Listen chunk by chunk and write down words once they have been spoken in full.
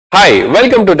Hi,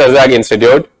 welcome to Terzaghi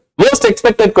Institute. Most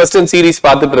expected question series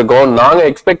பார்த்துட்டு இருக்கோம். நாங்க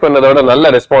எக்ஸ்பெக்ட் பண்ணதோட நல்ல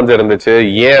ரெஸ்பான்ஸ் இருந்துச்சு.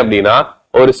 ஏன் அப்படின்னா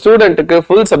ஒரு ஸ்டூடெண்ட்டுக்கு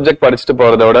ஃபுல் சப்ஜெக்ட் படிச்சுட்டு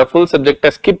போறதை விட ஃபுல்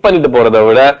சப்ஜெக்ட ஸ்கிப் பண்ணிட்டு போறதை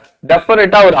விட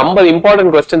டெஃபினட்டா ஒரு 50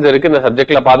 இம்பார்ட்டன்ட் கொஸ்டின்ஸ் இருக்கு இந்த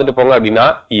சப்ஜெக்ட்ல பார்த்துட்டு போங்க அப்படின்னா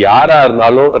யாரா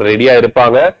இருந்தாலும் ரெடியா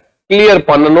இருப்பாங்க. கிளியர்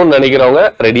பண்ணணும்னு நினைக்கிறவங்க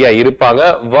ரெடியா இருப்பாங்க,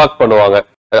 ஒர்க் பண்ணுவாங்க.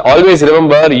 Always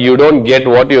remember, you don't get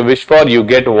what you wish for, you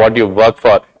get what you work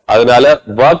for. அதனால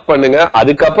ஒர்க் பண்ணுங்க,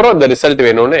 அதுக்கப்புறம் இந்த ரிசல்ட்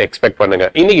வேணும்னு எக்ஸ்பெக்ட் பண்ணுங்க.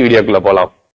 இன்னைக்கு வீடியோக்குள்ள போலாம்.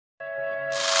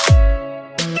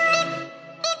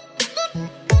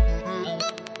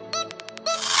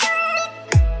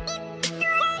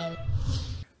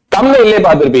 தமிழ்லயே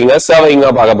பார்த்திருப்பீங்க,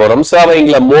 சர்வையிங்கா பார்க்க போறோம்.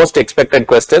 சர்வையிங்ல மோஸ்ட் எக்ஸ்பெக்டட்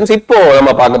கொஸ்டின்ஸ். இப்போ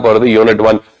நம்ம பார்க்க போறது யூனிட்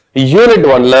 1. யூனிட்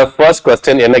 1ல ஃபர்ஸ்ட்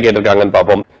கொஸ்டின் என்ன கேட்டிருக்காங்கன்னு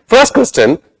பார்ப்போம். First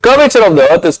question, curvature of the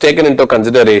earth is taken into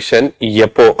consideration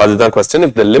எப்போ? அதுதான் question.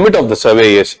 if the limit of the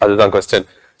survey is, அதுதான் question.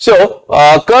 So,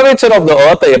 curvature of the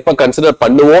earth எப்ப கன்சிடர்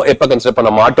பண்ணுவோம், எப்ப கன்சிடர்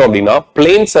பண்ண மாட்டோம் அப்படின்னா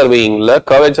plane சர்வேயிங்ல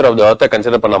curvature of the earth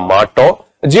consider பண்ண மாட்டோம்.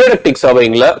 ஜியோடெக்டிக்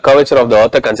சர்வேயிங்ல curvature of the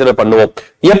earth consider பண்ணுவோம்.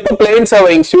 எப்ப பிளேன்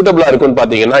சர்வேயிங் சூட்டபிளா இருக்கும்னு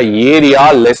பாத்தீங்கன்னா ஏரியா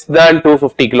less than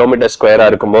 250 கிலோமீட்டர் ஸ்கொயரா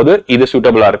இருக்கும்போது இது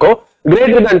சூட்டபிளா இருக்கும்.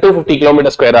 greater than 250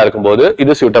 கிலோமீட்டர் ஸ்கொயரா இருக்கும்போது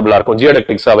இது சூட்டபிளா இருக்கும்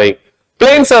ஜியோடெக்டிக் சர்வேயிங்.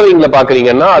 பிளேன் சர்வேயிங்ல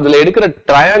பாக்குறீங்கன்னா அதுல எடுக்கிற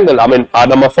ட்ரையாங்கிள், ஐ மீன்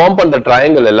நம்ம ஃபார்ம் பண்ற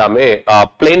ட்ரையாங்கிள் எல்லாமே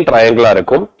பிளேன் ட்ரையாங்கிளா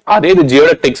இருக்கும். அதே இது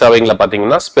ஜியோடெக்டிக் சர்வேயிங்ல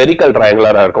பாத்தீங்கன்னா ஸ்பெரிக்கல்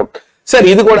ட்ரையாங்கிளா இருக்கும். சார்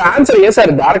இதுக்கு ஒரு ஆன்சர் ஏன்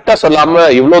சார் டைரக்டா சொல்லாம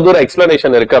இவ்வளவு தூரம்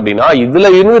எக்ஸ்பிளனேஷன் இருக்கு அப்படின்னா இதுல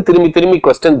இருந்து திரும்பி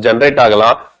கொஸ்டின் ஜெனரேட்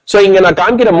ஆகலாம். சோ இங்க நான்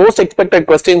காமிக்கிற மோஸ்ட் எக்ஸ்பெக்டட்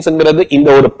கொஸ்டின்ஸ்ங்கிறது இந்த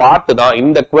ஒரு பார்ட் தான்.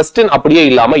 இந்த கொஸ்டின் அப்படியே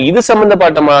இல்லாம இது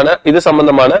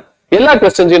சம்பந்தமான எல்லா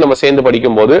கொஸ்டின்ஸையும் நம்ம சேர்ந்து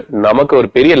படிக்கும் போது நமக்கு ஒரு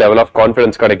பெரிய லெவல் ஆஃப்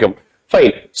கான்பிடன்ஸ் கிடைக்கும்.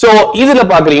 ஃபைன். சோ இதுல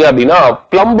பாக்குறீங்க அப்படின்னா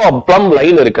பிளம்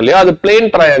லைன் இருக்கு இல்லையா, அது பிளேன்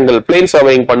ட்ரையாங்கிள் பிளேன்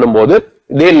சர்வேயிங் பண்ணும்போது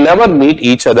they never meet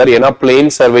each other. ஏன்னா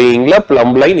பிளேன் சர்வேயிங்ல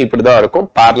பிளம் லைன் இப்படிதான் இருக்கும்,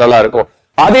 parallel-ஆ இருக்கும்.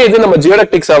 அதே இது நம்ம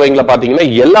ஜியோடெக்டிக் சர்வேயிங்ல பாத்தீங்கன்னா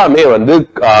எல்லாமே வந்து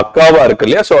கர்வா இருக்கு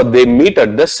இல்லையா, so they meet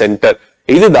at the center.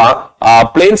 இதுதான்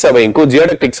பிளேன் சர்வேயிங்க்கும்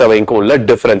ஜியோடெக்டிக் சர்வேயிங்க்கும் உள்ள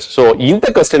டிஃபரன்ஸ். சோ இந்த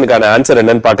கொஸ்டினுக்கான ஆன்சர்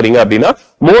என்னன்னு பாக்குறீங்க அப்படின்னா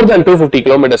more than 250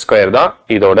 கிலோமீட்டர் ஸ்கொயர் தான்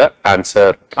இதோட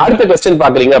ஆன்சர். அடுத்த கொஸ்டின்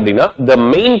பாக்குறீங்க அப்படின்னா the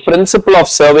main principle of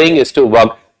surveying is to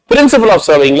work. Principle of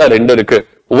surveyingல ரெண்டு இருக்கு.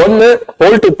 ஒன்னு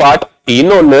whole to part,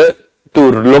 இன்னொன்னு to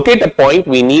locate a point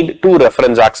we need two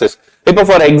reference axes. இப்போ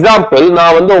ஃபார் எக்ஸாம்பிள்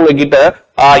நான் வந்து உங்ககிட்ட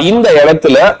இந்த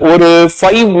இடத்துல ஒரு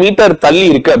 5 மீட்டர் தள்ளி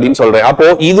இருக்கு அப்படின்னு சொல்றேன். அப்போ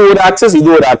இது ஒரு ஆக்சஸ், இது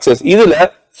ஒரு ஆக்சஸ். இதுல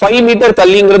 5 மீட்டர்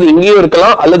தள்ளிங்கிறது இங்கேயும்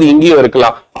இருக்கலாம் அல்லது இங்கேயும்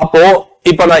இருக்கலாம். அப்போ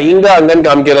இப்ப நான் இங்க அங்கன்னு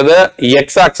காமிக்கிறது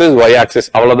எக்ஸ் ஆக்சிஸ் ஒய் ஆக்சிஸ்,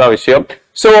 அவ்வளவுதான் விஷயம்.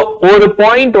 சோ ஒரு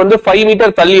பாயிண்ட் வந்து 5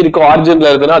 மீட்டர் தள்ளி இருக்கு ஆரிஜின்ல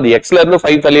இருக்குன்னா அது எக்ஸ்ல இருந்து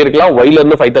 5 தள்ளி இருக்கலாம், ஒய்ல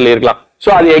இருந்து 5 தள்ளி இருக்கலாம்.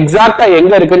 சோ அது எக்ஸாக்டா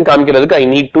எங்க இருக்குன்னு காமிக்கிறதுக்கு I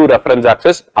need two reference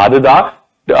access. அதுதான்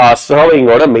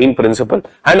சர்வேயிங்கோட main principal.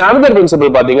 And another principal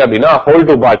பாத்தீங்க அப்படின்னா whole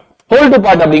to part. Whole to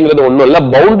part அப்படிங்கிறது ஒண்ணும் இல்ல,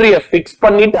 பவுண்டரிய பிக்ஸ்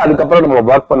பண்ணிட்டு அதுக்கப்புறம் நம்ம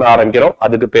ஒர்க் பண்ண ஆரம்பிக்கிறோம்.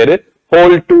 அதுக்கு பேரு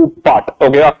ஹோல் டு பார்ட்.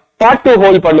 ஓகேவா? பார்ட் டு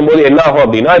ஹோல் பண்ணும்போது என்ன ஆகும்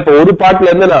அப்படின்னா இப்போ ஒரு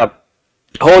பார்ட்ல இருந்து நான்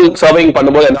ஹோல் சர்வேயிங்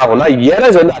பண்ணும்போது என்ன ஆகும்னா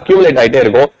எரர்ஸ் வந்து அக்யூமுலேட் ஆயிட்டே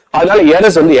இருக்கும். அதனால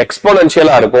எரர்ஸ் வந்து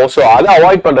எக்ஸ்போனன்ஷியலா இருக்கும். சோ அதை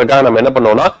அவாய்ட் பண்றதுக்காக நம்ம என்ன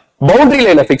பண்ணுவோம்னா பவுண்டரி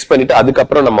லைனை பிக்ஸ் பண்ணிட்டு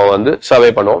அதுக்கப்புறம் நம்ம வந்து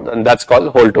சர்வே பண்ணுவோம். That's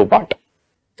called whole to part.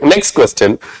 Next question.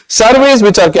 Surveys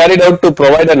which are carried out to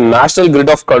provide a national grid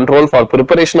of control for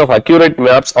preparation of accurate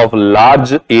maps of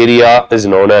large area is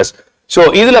known as. So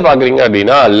இதுல பாக்குறீங்க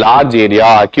அப்படின்னா large area,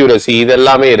 accuracy இது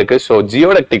எல்லாமே இருக்கு. So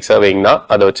ஜியோடெக்டிக் surveying தான்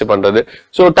அதை வச்சு பண்றது.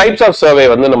 சோ டைப்ஸ் ஆஃப் சர்வே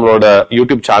வந்து நம்மளோட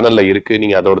யூடியூப் சேனல்ல இருக்கு,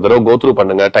 நீங்க அதோட தடவை கோ த்ரூ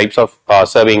பண்ணுங்க டைப்ஸ் ஆஃப்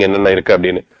சர்வேயிங் என்னென்ன இருக்கு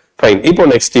அப்படின்னு. ஃபைன். இப்போ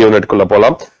நெக்ஸ்ட் யூனிட்குள்ள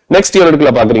போலாம். நெக்ஸ்ட்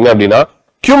யூனிட்குள்ள பாக்குறீங்க அப்படின்னா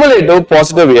cumulative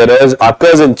positive errors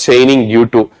occurs in chaining due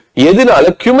to.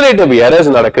 எதனால cumulative errors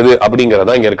நடக்குது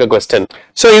அப்படிங்கறதா இங்க இருக்க क्वेश्चन.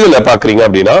 சோ இதுல பாக்குறீங்க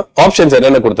அப்படின்னா ஆப்ஷன்ஸ்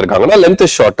என்னென்ன கொடுத்திருக்காங்கன்னா length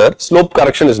is shorter, slope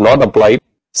correction is not applied,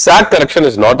 sag correction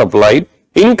is not applied,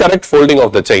 incorrect folding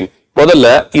of the chain. முதல்ல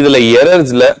இதுல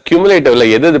எரர்ஸ்ல cumulatively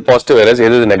எது பாசிட்டிவ் எரர்ஸ்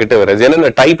எது நெகட்டிவ் எரர்ஸ்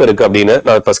என்னென்ன டைப் இருக்கு அப்படின்னு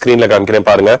நான் இப்ப ஸ்கிரீன்ல காமிக்கிறேன்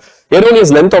பாருங்க.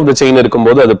 erroneous length of the chain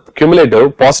இருக்கும்போது அது cumulative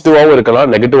பாசிட்டிவாவும் இருக்கலாம்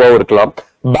நெகட்டிவாவும் இருக்கலாம்.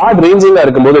 bad ranging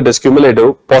இருக்கும்போது it is cumulative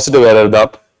positive error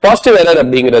தான். பாசிட்டிவ் எரர்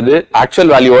அப்படிங்கிறது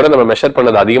ஆக்சுவல் வேல்யூவோட நம்ம மெஷர்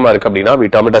பண்ணது அதிகமா இருக்கு அப்படின்னா we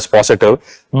term it as positive.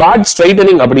 bad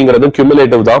straightening அப்படிங்கிறது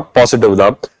cumulative தான், பாசிட்டிவ்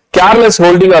தான். careless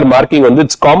holding or marking வந்து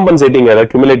it's compensating error,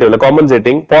 cumulative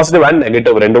compensating positive and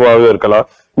negative ரெண்டுமாவே இருக்கலாம்.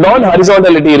 non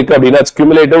horizontality இருக்கு அப்படின்னா it's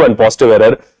cumulative and positive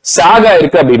error. sag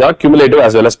இருக்கு அப்படின்னா cumulative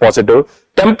as well as positive.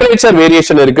 temperature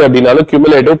variation இருக்கு அப்படின்னாலும்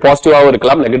cumulative பாசிட்டிவாவும்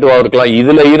இருக்கலாம் நெகட்டிவாவும் இருக்கலாம்.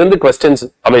 இதுல இருந்து questions,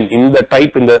 I mean இந்த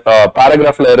டைப் இந்த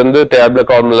paragraphல இருந்து டேபிள்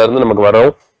காலம்ல இருந்து நமக்கு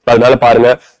வரும். அதனால பாருங்க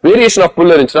வேரியேஷன் ஆஃப்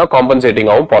புல் இருந்துச்சுன்னா காம்பன்சேட்டிங்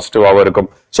ஆகும் பாசிட்டிவாவும் இருக்கும்.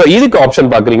 சோ இதுக்கு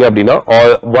ஆப்ஷன் பாக்குறீங்க அப்படின்னா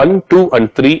 1, 2 and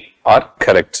 3 are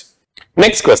correct.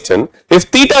 Next question. If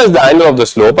theta is the angle of the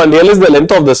slope and L is the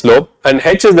length of the slope and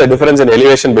h is the difference in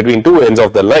elevation between two ends of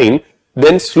the line,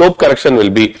 then slope correction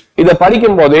will be. இத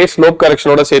படிக்கும் போதே slope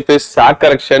correction ஓட சேர்த்து sag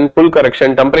correction, pull correction,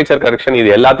 temperature correction இது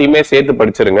எல்லாத்தையுமே சேர்த்து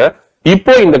படிச்சிருங்க.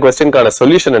 இப்போ இந்த क्वेश्चनக்கான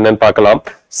சொல்யூஷன் என்னன்னு பார்க்கலாம்.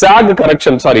 sag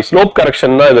correction, slope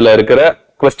correction தான் இதுல இருக்கிற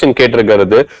क्वेश्चन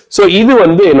கேட்டிருக்கிறது. சோ இது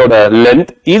வந்து என்னோட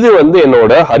லெந்த், இது வந்து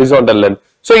என்னோட ஹரிசாண்டல் லெந்த்.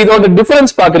 சோ இதோட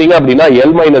டிஃபரன்ஸ் பாக்குறீங்க அப்படின்னா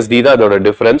L minus D தான் இதோட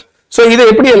டிஃபரன்ஸ். சோ இதை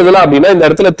எப்படி எழுதலாம் அப்படின்னா இந்த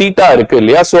இடத்துல தீட்டா இருக்கு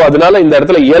இல்லையா, சோ அதனால இந்த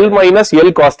இடத்துல L minus L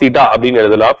cos theta அப்படின்னு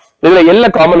எழுதலாம். இதுல L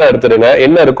காமனா எடுத்துருங்க,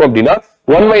 என்ன இருக்கும் அப்படின்னா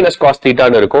 1 minus cos theta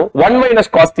ன்னு இருக்கும். 1 minus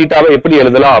cos theta வை எப்படி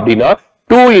எழுதலாம் அப்படின்னா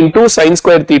 2 into sin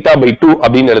square theta by 2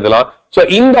 அப்படின்னு எழுதலாம். சோ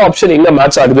இந்த ஆப்ஷன் எங்க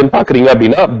மேட்ச் ஆகுதுன்னு பாக்குறீங்க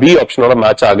அப்படின்னா B ஆப்ஷனோட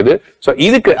மேட்ச் ஆகுது. சோ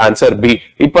இதுக்கு ஆன்சர் B.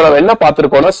 இப்போ நம்ம என்ன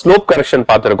பார்த்திருக்கோம்னா ஸ்லோப் கரெக்ஷன்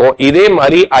பார்த்திருக்கோம். இதே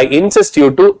மாதிரி I insist you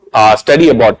to study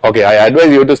about, okay, I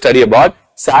advise you to study about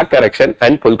sag correction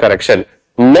and pull correction.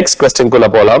 Next question குள்ள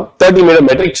போலாம். 30 meter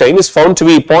metric chain is found to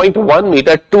be 0.1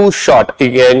 meter too short.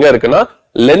 இங்க எங்க இருக்குன்னா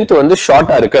length வந்து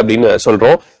ஷார்ட்டா இருக்கு அப்படின்னு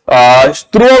சொல்றோம்.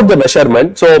 throughout the measurement,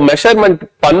 so measurement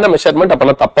பண்ண measurement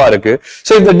அப்பனா தப்பா இருக்கு.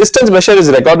 So if the distance measure is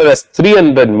recorded as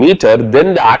 300 meter, then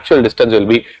the actual distance will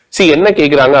be, see என்ன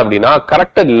கேக்குறாங்க அப்படின்னா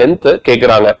corrected length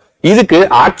கேக்குறாங்க. இதுக்கு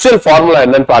actual formula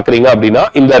என்னன்னு பாக்குறீங்க அப்படின்னா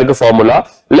இந்த இருக்கு formula.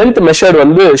 length measure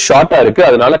வந்து ஷார்ட்டா இருக்கு,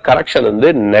 அதனால correction வந்து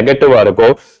நெகட்டிவா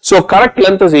இருக்கும். So correct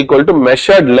length is equal to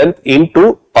measured length into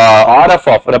RF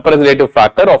of representative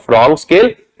factor of wrong scale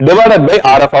divided by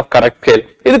RF of correct scale.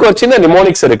 இதுக்கு ஒரு சின்ன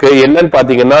நிமோனிக்ஸ் இருக்கு. என்னன்னு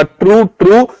பாத்தீங்கன்னா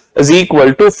true is equal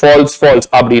to false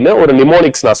அப்படின்னு ஒரு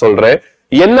நிமோனிக்ஸ் நான் சொல்றேன்.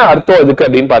 என்ன அர்த்தம் இதுக்கு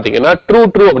அப்படின்னு பாத்தீங்கன்னா true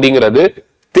அப்படிங்கிறது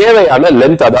தேவையான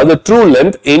லென்த், அதாவது true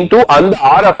length into அந்த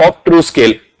RF of true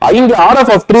scale. இங்க RF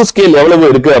of true scale எவ்வளவு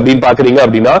இருக்கு அப்படின்னு பாக்குறீங்க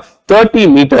அப்படின்னா 30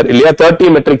 மீட்டர் இல்லையா, 30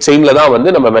 மெட்ரிக் செயின்ல தான் வந்து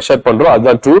நம்ம மெஷர் பண்றோம்,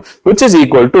 அதுதான் true, which is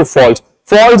equal to false.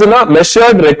 False-னா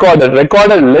measured recorded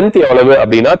length எவ்வளவு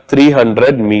அப்படின்னா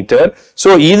 300 மீட்டர். சோ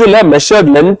இதுல measured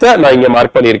length நான் இங்க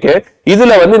மார்க் பண்ணிருக்கேன்.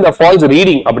 இதுல வந்து இந்த false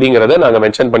reading அப்படிங்கறத நாங்க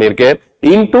மென்ஷன் பண்ணிருக்கேன்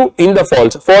into இந்த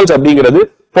false அப்படிங்கிறது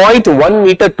 0.1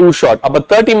 மீட்டர் too short. அப்ப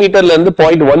 30 மீட்டர்ல இருந்து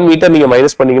 0.1 மீட்டர் நீங்க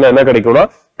மைனஸ் பண்ணீங்கன்னா என்ன கிடைக்கும்னா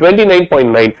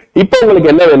 29.9. இப்போ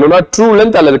உங்களுக்கு என்ன வேணும்னா ட்ரூ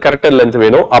லென்த் அல்லது கரெக்டட் லென்த்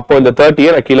வேணும். அப்போ இந்த 30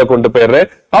 நான் கீழே கொண்டு போயிடுறேன்.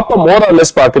 அப்ப மோர் ஆர்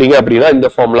லெஸ் பாக்குறீங்க அப்படின்னா இந்த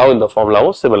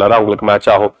ஃபார்முலாவும் சிமிலரா உங்களுக்கு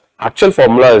மேட்ச் ஆகும். ஆக்சுவல்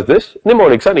ஃபார்முலா இஸ் திஸ்,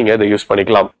 நிமோனிக்ஸா நீங்க இதை யூஸ்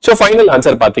பண்ணிக்கலாம். சோ ஃபைனல்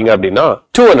ஆன்சர் பாத்தீங்க அப்படின்னா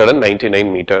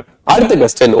 299 மீட்டர். அடுத்த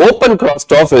question, open cross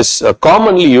staff is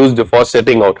commonly used for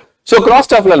setting out. So cross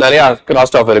ஸ்டாஃப்ல நிறைய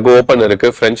கிராஸ் ஸ்டாஃப் இருக்கு, ஓபன் இருக்கு,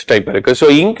 பிரெஞ்ச் டைப் இருக்கு. சோ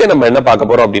இங்க நம்ம என்ன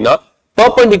பார்க்க போறோம் அப்படின்னா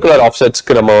perpendicular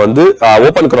offsetsக்கு நம்ம வந்து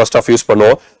open cross staff யூஸ்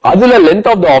பண்ணுவோம். அதுல length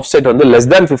of the offset வந்து less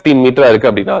than 15 மீட்டர் இருக்கு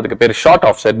அப்படின்னா அதுக்கு பேரு short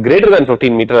offset, greater than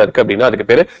 15 metre இருக்கு அப்படின்னா அதுக்கு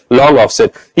பேரு long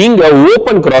offset. இங்க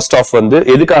open cross staff வந்து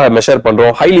எதுக்காக மெஷர்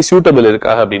பண்றோம், highly suitable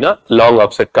இருக்காக அப்படின்னா long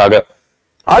offsetக்காக.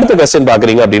 அடுத்த क्वेश्चन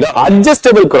பாக்குறீங்க அப்படின்னா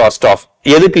adjustable cross staff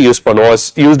எதுக்கு யூஸ் பண்ணுவோம்,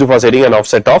 used for setting an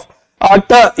offset of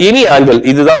at any angle.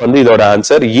 இதுதான் வந்து இதோட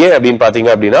ஆன்சர். ஏன் அப்படின்னு பாத்தீங்க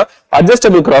அப்படின்னா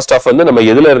adjustable cross staff வந்து நம்ம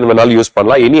எதுல இருந்து வேணாலும் யூஸ்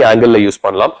பண்ணலாம், எனி ஆங்கிள் யூஸ்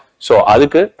பண்ணலாம். சோ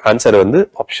அதுக்கு ஆன்சர் வந்து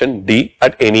option D,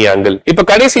 at any angle. இப்ப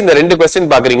கடைசி இந்த ரெண்டு क्वेश्चन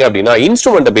பாக்குறீங்க அப்படின்னா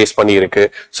இன்ஸ்ட்ருமெண்ட்டை பேஸ் பண்ணி இருக்கு.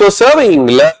 சோ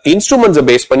சர்வேயிங்ல இன்ஸ்ட்ருமெண்ட்ஸ்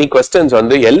பேஸ் பண்ணி क्वेश्चंस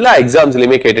வந்து எல்லா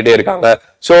எக்ஸாம்ஸ்லயுமே கேட்டுட்டே இருக்காங்க.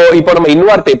 சோ இப்போ நம்ம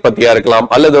இன்வார் டேப் பத்தியா இருக்கலாம்,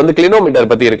 அல்லது வந்து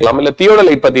கிளினோமீட்டர் பத்தி இருக்கலாம், இல்ல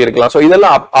தியோடலைட் பத்தி இருக்கலாம். சோ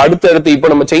இதெல்லாம் அடுத்து இப்போ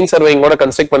நம்ம செயின் சர்வேயிங்கோட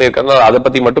கன்ஸ்ட்ரக்ட் பண்ணிருக்கோம், அதை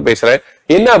பத்தி மட்டும் பேசுறேன்.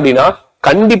 என்ன அப்படின்னா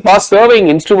கண்டிப்பா சர்வேயிங்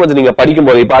இன்ஸ்ட்ருமெண்ட்ஸ் நீங்க படிக்கும்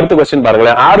போது இப்ப அடுத்த क्वेश्चन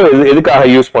பாருங்களேன், ஆரோ எதுக்காக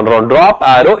யூஸ் பண்றோம், டிராப்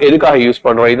ஆரோ எதுக்காக யூஸ்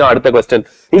பண்றோம், இதுதான் அடுத்த क्वेश्चन.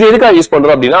 இது எதுக்காக யூஸ்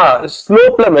பண்றோம் அப்படின்னா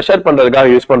ஸ்லோப்ல மெஷர் பண்றதுக்காக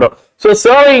யூஸ் பண்றோம். சோ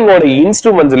சர்வேயிங்கோட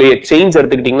இன்ஸ்ட்ருமெண்ட்ஸ்லயே செயின்ஸ்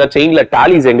எடுத்துக்கிட்டீங்கன்னா செயின்ல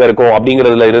டாலிஸ் எங்க இருக்கும்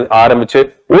அப்படிங்கறதுல ஆரம்பிச்சு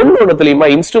ஒன்னொன்னுலயுமா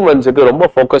இன்ஸ்ட்ருமெண்ட்ஸ்க்கு ரொம்ப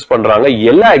ஃபோக்கஸ் பண்றாங்க.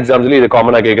 எல்லா எக்ஸாம்ஸ்லயும் இது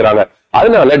காமனா கேக்குறாங்க.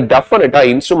 அதனால டெஃபினட்டா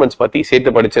இன்ஸ்ட்ருமெண்ட்ஸ் பத்தி சேர்த்து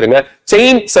படிச்சிருங்க.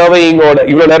 செயின் சர்வேயிங்கோட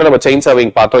இவ்வளவு நேரம் நம்ம செயின்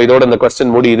சர்வேயிங் பார்த்தோம், இதோட இந்த क्वेश्चन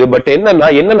முடியுது. பட்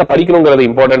என்னென்ன படிக்கணுங்கிறது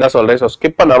இம்பார்ட்டன்டா சொல்றேன். சோ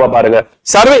ஸ்கிப் பண்ணாம பாருங்க.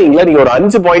 சர்வேயிங்ல நீங்க ஒரு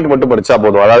 5 பாயிண்ட் மட்டும் படிச்சா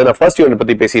போதும். அதாவது நான் ஃபர்ஸ்ட் யூனிட்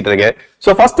பத்தி பேசிட்டு இருக்கேன்.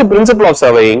 So first principal of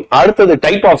surveying, அடுத்தது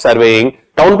type of surveying.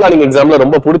 Down planning எக்ஸாம்ல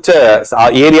ரொம்ப பிடிச்ச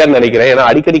ஏரியான்னு நினைக்கிறேன், ஏன்னா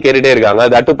அடிக்கடி கேட்டுட்டே இருக்காங்க,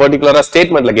 தட் பர்டிகுலரா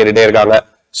ஸ்டேட்மெண்ட்ல கேட்டுட்டே இருக்காங்க.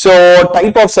 So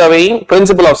type of surveying,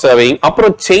 principal of surveying,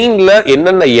 அப்புறம் செயின்ல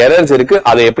என்னென்ன எரர்ஸ் இருக்கு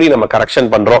அதை எப்படி நம்ம கரெக்ஷன்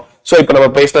பண்றோம். சோ இப்ப நம்ம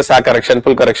பேசின சாக் கரெக்ஷன்,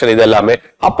 புல் கரெக்ஷன் இது எல்லாமே,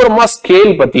 அப்புறமா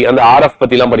ஸ்கேல் பத்தி அந்த RF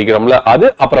பத்தி எல்லாம் படிக்கிறோம்ல அது,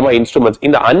 அப்புறமா இன்ஸ்ட்ருமெண்ட்ஸ்.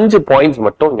 இந்த 5 பாயிண்ட்ஸ்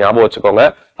மட்டும் ஞாபகம் வச்சுக்கோங்க.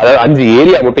 அதாவது 5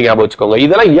 ஏரியா மட்டும் ஞாபகம் வச்சுக்கோங்க.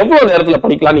 இதெல்லாம் எவ்வளவு நேரத்துல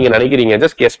படிக்கலாம் நீங்க நினைக்கிறீங்க,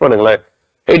 ஜஸ்ட் கெஸ் பண்ணுங்களேன்.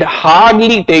 It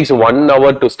hardly takes 1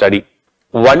 hour to study,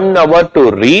 1 hour to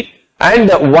read and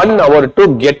 1 hour to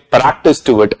get practice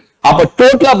to it. அப்ப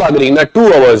டோட்டலா பாக்குறீங்கன்னா 2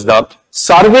 hours தான்.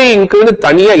 சர்வேயிங்க்கு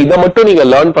தனியா இதை மட்டும் நீங்க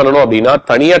லேர்ன் பண்ணணும் அப்படின்னா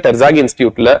தனியா Terzaghi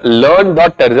இன்ஸ்டிடியூட்ல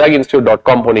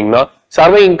learn.terzaghiinstitute.com போனீங்கன்னா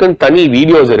சர்வேயிங்க்கு தனி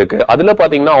வீடியோஸ் இருக்கு. அதுல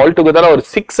பாத்தீங்கன்னா ஆல் டுகெதரா ஒரு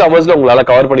 6 ஹவர்ஸ்ல உங்களால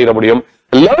கவர் பண்ணிட முடியும்.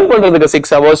 லேர்ன் பண்றதுக்கு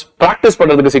 6 ஹவர்ஸ், பிராக்டிஸ்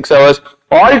பண்றதுக்கு 6 ஹவர்ஸ்,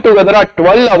 ஆல் டுகெதரா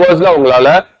 12 ஹவர்ஸ்ல உங்களால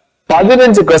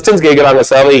 15 கொஸ்டின்ஸ் கேக்குறாங்க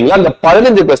சர்வேயிங்ல. அந்த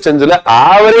 15 கொஸ்டின்ஸ்ல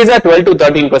ஆவரேஜா 12 to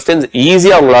 13 கொஸ்டின்ஸ்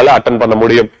ஈஸியா உங்களால அட்டெண்ட் பண்ண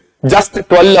முடியும். ஜஸ்ட்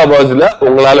 12 ஹவர்ஸ்ல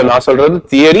உங்களால, நான் சொல்றது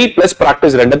தியரி பிளஸ்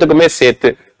பிராக்டிஸ் ரெண்டுத்துக்குமே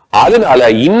சேர்த்து. அதனால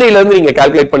இன்னையில இருந்து நீங்க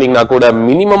கால்குலேட் பண்ணீங்கன்னா கூட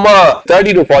மினிமமா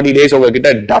 30 to 40 டேஸ்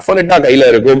உங்ககிட்ட டெஃபினட்டா கையில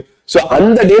இருக்கும். சோ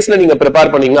அந்த டேஸ்ல நீங்க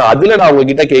ப்ரிப்பேர் பண்ணீங்கன்னா அதுல நான்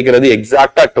உங்ககிட்ட கேக்குறது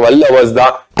எக்ஸாக்டா 12 ஹவர்ஸ்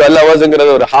தான். 12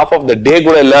 ஹவர்ஸ்ங்கிறது ஒரு ஹாஃப் ஆஃப் த டே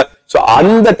கூட இல்ல. சோ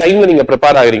அந்த டைம்ல நீங்க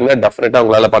ப்ரிப்பேர் ஆகுறீங்கன்னா டெஃபினட்டா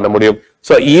உங்களால பண்ண முடியும்.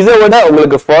 சோ இதை விட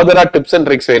உங்களுக்கு ஃபர்தரா டிப்ஸ் அண்ட்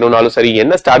ட்ரிக்ஸ் வேணும்னாலும் சரி,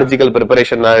 என்ன ஸ்ட்ராட்டஜிக்கல்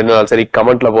ப்ரிப்பரேஷன் வேணும்னாலும் சரி,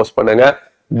 கமெண்ட்ல போஸ்ட் பண்ணுங்க.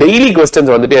 டெய்லி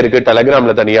கொஸ்டின்ஸ் வந்துட்டே இருக்கு.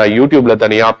 டெலிகிராம்ல தனியா, யூடியூப்ல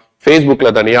தனியா,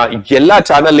 ஃபேஸ்புக்ல தனியா, எல்லா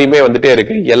சேனல்லையுமே வந்துட்டே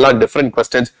இருக்கு. எல்லாம் டிஃப்ரெண்ட்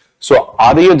கொஸ்டின்ஸ். சோ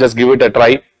அதையும் just give it a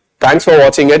try. Thanks for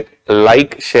watching it.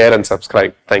 Like, share and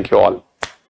subscribe. Thank you all.